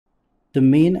The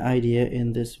main idea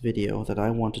in this video that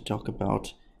I want to talk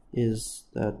about is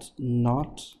that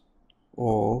not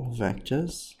all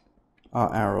vectors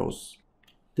are arrows.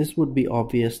 This would be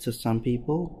obvious to some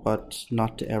people, but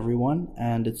not to everyone,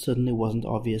 and it certainly wasn't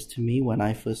obvious to me when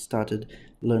I first started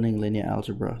learning linear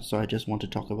algebra, so I just want to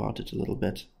talk about it a little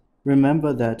bit.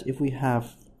 Remember that if we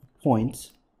have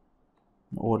points,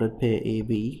 an ordered pair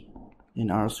AB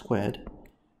in R squared,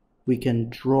 we can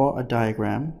draw a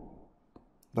diagram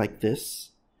like this,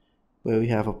 where we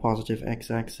have a positive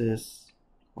x-axis,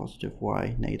 positive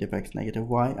y, negative x, negative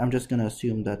y. I'm just going to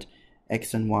assume that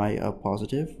x and y are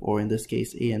positive, or in this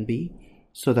case a and b,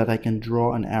 so that I can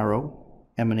draw an arrow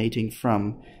emanating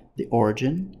from the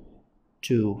origin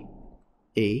to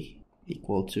a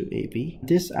equal to ab.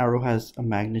 This arrow has a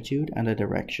magnitude and a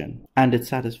direction, and it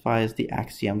satisfies the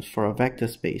axioms for a vector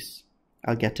space.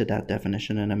 I'll get to that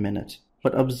definition in a minute.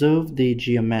 But observe the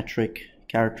geometric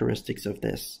characteristics of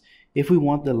this. If we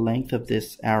want the length of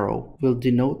this arrow, we'll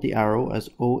denote the arrow as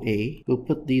OA. We'll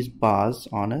put these bars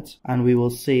on it, and we will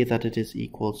say that it is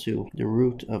equal to the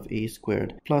root of a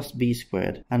squared plus b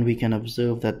squared. And we can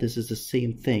observe that this is the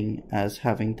same thing as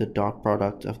having the dot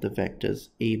product of the vectors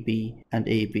AB and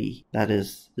AB. That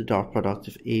is the dot product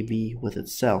of AB with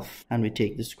itself, and we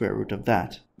take the square root of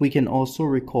that. We can also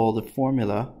recall the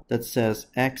formula that says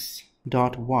x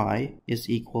dot y is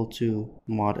equal to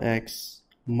mod x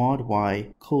mod y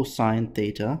cosine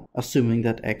theta, assuming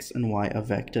that x and y are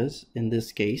vectors in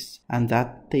this case, and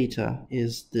that theta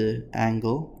is the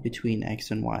angle between x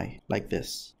and y, like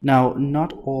this. Now,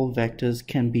 not all vectors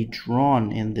can be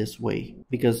drawn in this way,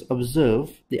 because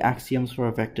observe the axioms for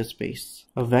a vector space.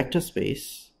 A vector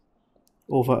space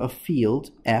over a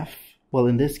field f, well,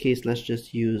 in this case, let's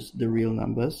just use the real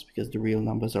numbers, because the real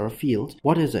numbers are a field.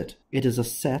 What is it? It is a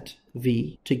set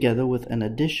V together with an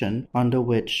addition under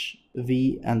which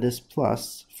V and this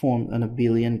plus form an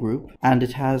abelian group, and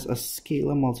it has a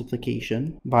scalar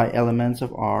multiplication by elements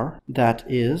of R that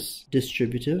is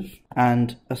distributive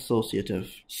and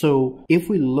associative. So if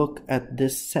we look at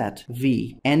this set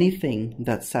V, anything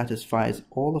that satisfies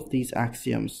all of these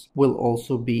axioms will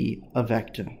also be a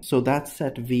vector. So that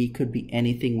set V could be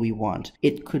anything we want.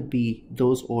 It could be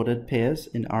those ordered pairs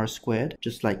in R squared,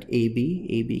 just like AB.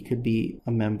 AB could be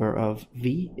a member of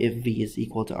V if V is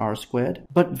equal to R squared.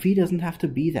 But V doesn't have to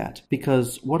be that,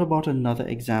 because what about another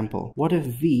example? What if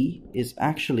V is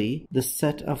actually the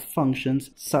set of functions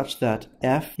such that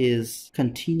f is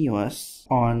continuous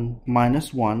on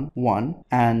 -1, 1,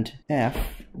 and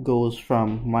f goes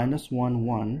from -1,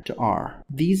 1 to R?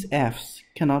 These f's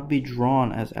cannot be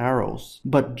drawn as arrows,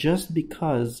 but just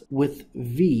because with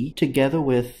V together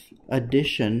with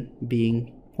addition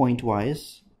being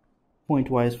pointwise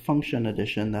function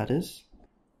addition, that is,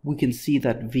 we can see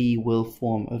that V will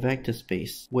form a vector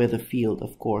space where the field,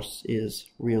 of course, is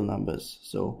real numbers.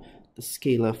 So the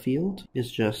scalar field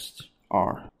is just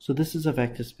R. So this is a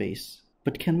vector space.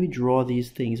 But can we draw these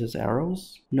things as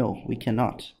arrows? No, we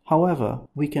cannot. However,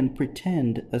 we can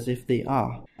pretend as if they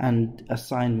are and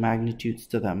assign magnitudes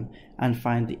to them and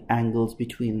find the angles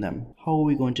between them. How are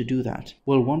we going to do that?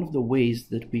 Well, one of the ways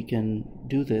that we can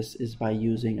do this is by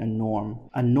using a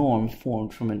norm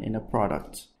formed from an inner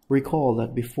product. Recall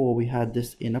that before we had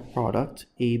this inner product,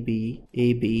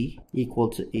 AB equal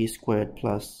to a squared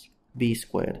plus b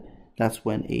squared. That's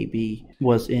when AB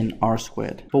was in R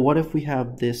squared. But what if we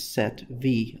have this set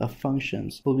V of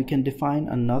functions? Well, we can define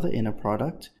another inner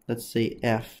product. Let's say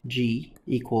fg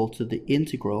equal to the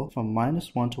integral from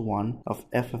 -1 to 1 of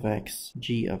f of x,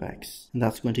 g of x. And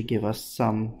that's going to give us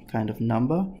some kind of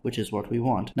number, which is what we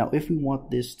want. Now, if we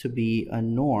want this to be a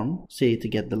norm, say to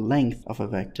get the length of a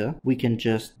vector, we can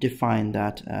just define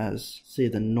that as, say,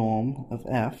 the norm of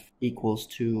f equals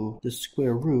to the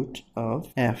square root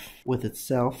of f with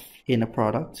itself in a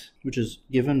product, which is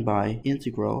given by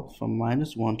integral from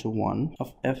 -1 to 1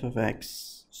 of f of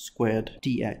x squared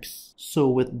dx. So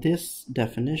with this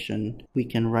definition, we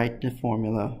can write the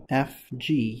formula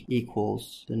fg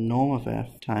equals the norm of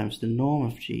f times the norm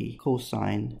of g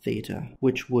cosine theta,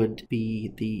 which would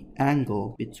be the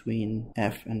angle between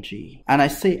f and g. And I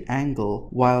say angle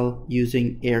while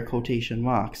using air quotation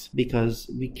marks,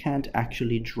 because we can't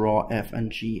actually draw f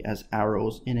and g as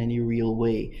arrows in any real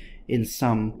way in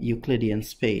some Euclidean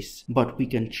space, but we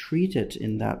can treat it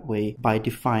in that way by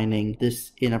defining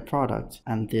this inner product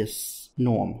and this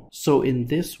norm. So in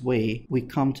this way, we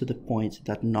come to the point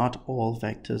that not all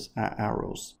vectors are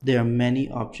arrows. There are many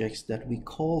objects that we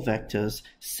call vectors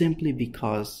simply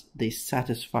because they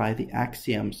satisfy the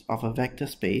axioms of a vector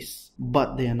space,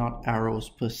 but they are not arrows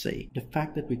per se. The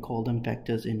fact that we call them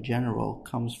vectors in general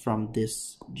comes from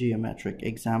this geometric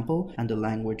example, and the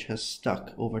language has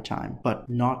stuck over time. But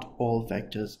not all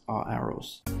vectors are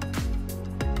arrows.